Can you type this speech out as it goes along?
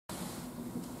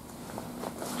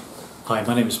Hi,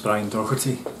 my name is Brian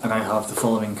Docherty and I have the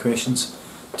following questions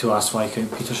to ask Viscount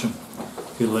Petersham,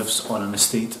 who lives on an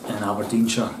estate in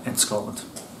Aberdeenshire in Scotland.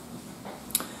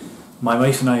 My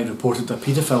wife and I reported a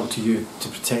paedophile to you to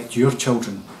protect your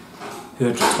children who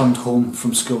had returned home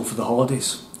from school for the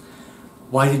holidays.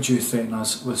 Why did you threaten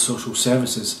us with social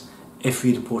services if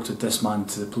we reported this man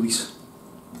to the police?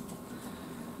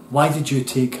 Why did you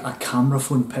take a camera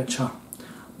phone picture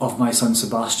of my son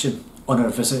Sebastian on our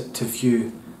visit to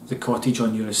view the cottage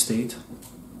on your estate?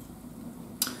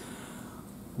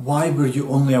 Why were you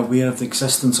only aware of the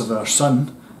existence of our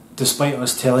son despite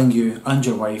us telling you and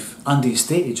your wife and the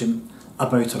estate agent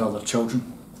about our other children?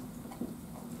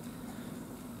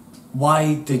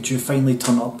 Why did you finally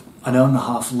turn up an hour and a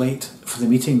half late for the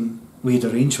meeting we had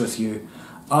arranged with you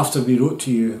after we wrote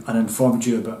to you and informed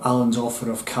you about Alan's offer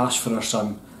of cash for our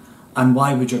son? And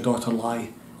why would your daughter lie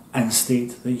and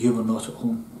state that you were not at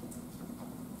home?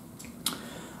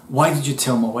 Why did you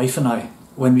tell my wife and I,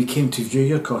 when we came to view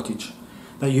your cottage,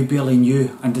 that you barely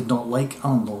knew and did not like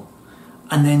Alan Lowe,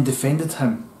 and then defended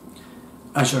him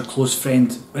as your close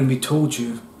friend when we told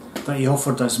you that he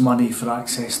offered us money for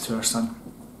access to our son?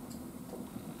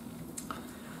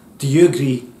 Do you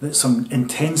agree that some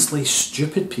intensely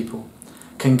stupid people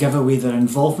can give away their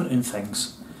involvement in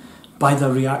things by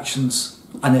their reactions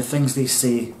and the things they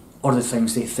say or the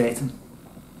things they threaten?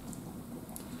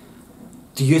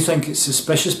 Do you think it's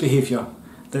suspicious behaviour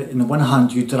that on the one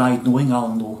hand you denied knowing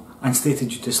Alan Lowe and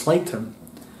stated you disliked him,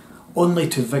 only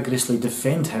to vigorously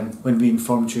defend him when we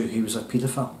informed you he was a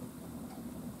paedophile?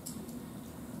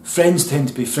 Friends tend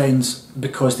to be friends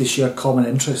because they share common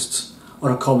interests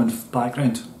or a common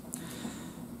background.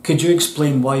 Could you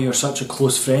explain why you're such a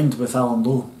close friend with Alan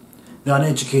Lowe, the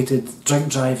uneducated,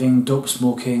 drink-driving,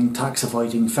 dope-smoking,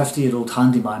 tax-avoiding 50-year-old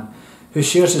handyman who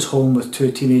shares his home with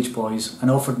two teenage boys and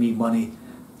offered me money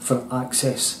for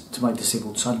access to my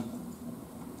disabled son?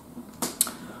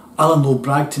 Alan Lowe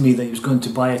bragged to me that he was going to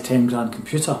buy a 10 grand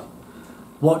computer.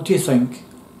 What do you think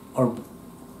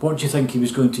he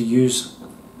was going to use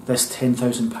this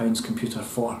 £10,000 computer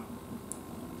for?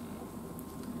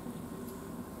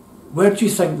 Where do you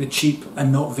think the cheap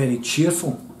and not very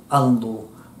cheerful Alan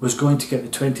Lowe was going to get the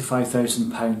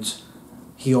 £25,000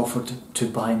 he offered to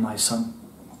buy my son?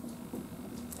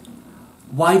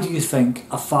 Why do you think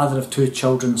a father of two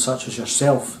children such as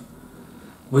yourself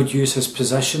would use his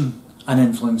position and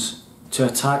influence to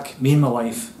attack me and my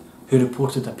wife who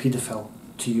reported a paedophile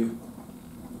to you?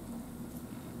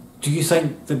 Do you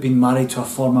think that being married to a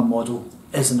former model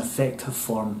is an effective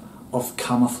form of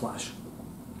camouflage?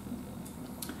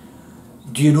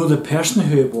 Do you know the person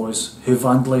who it was who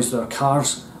vandalised our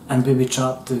cars and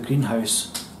baby-trapped the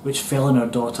greenhouse which fell on our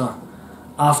daughter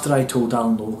after I told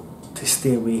Alan Lowe to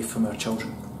stay away from our children?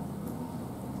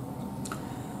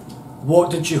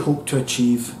 What did you hope to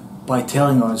achieve by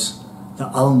telling us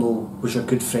that Alan Lowe was your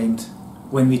good friend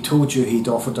when we told you he'd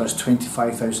offered us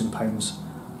 £25,000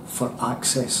 for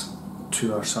access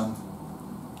to our son?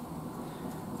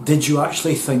 Did you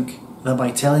actually think that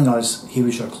by telling us he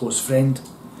was your close friend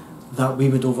that we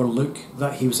would overlook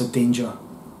that he was a danger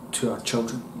to our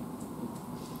children?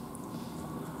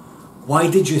 Why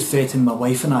did you threaten my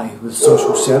wife and I with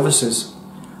social services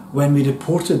when we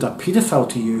reported a paedophile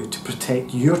to you to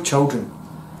protect your children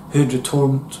who'd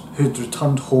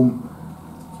returned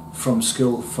home from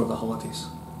school for the holidays?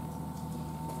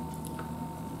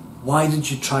 Why did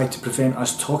you try to prevent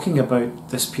us talking about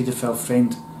this paedophile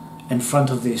friend in front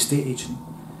of the estate agent?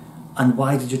 And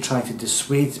why did you try to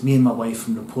dissuade me and my wife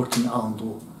from reporting Alan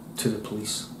Lowe to the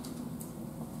police?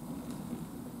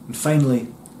 And finally,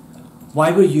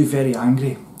 why were you very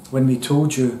angry when we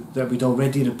told you that we'd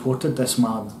already reported this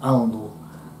man, Alan Lowe,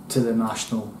 to the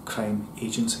National Crime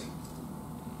Agency?